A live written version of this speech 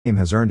name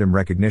has earned him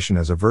recognition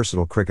as a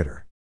versatile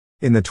cricketer.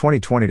 In the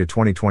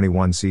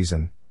 2020-2021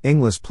 season,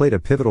 Inglis played a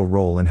pivotal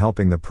role in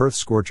helping the Perth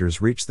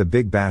Scorchers reach the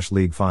Big Bash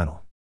League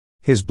final.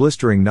 His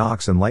blistering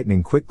knocks and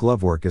lightning-quick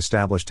glove work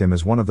established him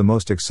as one of the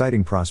most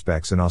exciting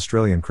prospects in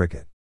Australian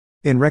cricket.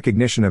 In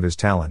recognition of his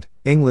talent,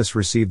 Inglis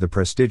received the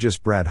prestigious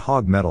Brad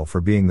Hogg Medal for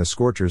being the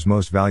Scorchers'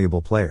 most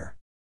valuable player.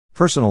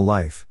 Personal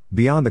life: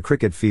 beyond the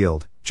cricket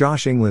field,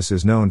 Josh Inglis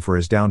is known for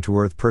his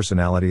down-to-earth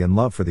personality and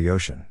love for the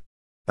ocean.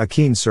 A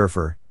keen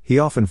surfer, he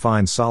often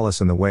finds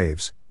solace in the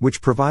waves,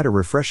 which provide a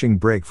refreshing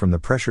break from the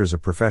pressures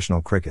of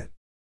professional cricket.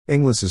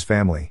 Inglis's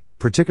family,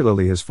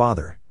 particularly his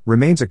father,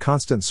 remains a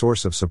constant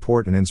source of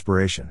support and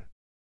inspiration.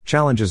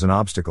 Challenges and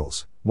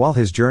obstacles: while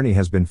his journey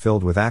has been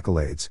filled with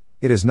accolades,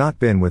 it has not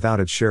been without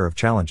its share of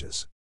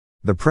challenges.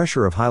 The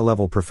pressure of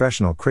high-level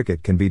professional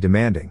cricket can be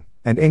demanding,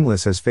 and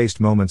Inglis has faced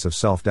moments of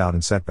self-doubt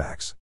and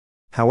setbacks.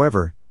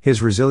 However,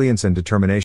 his resilience and determination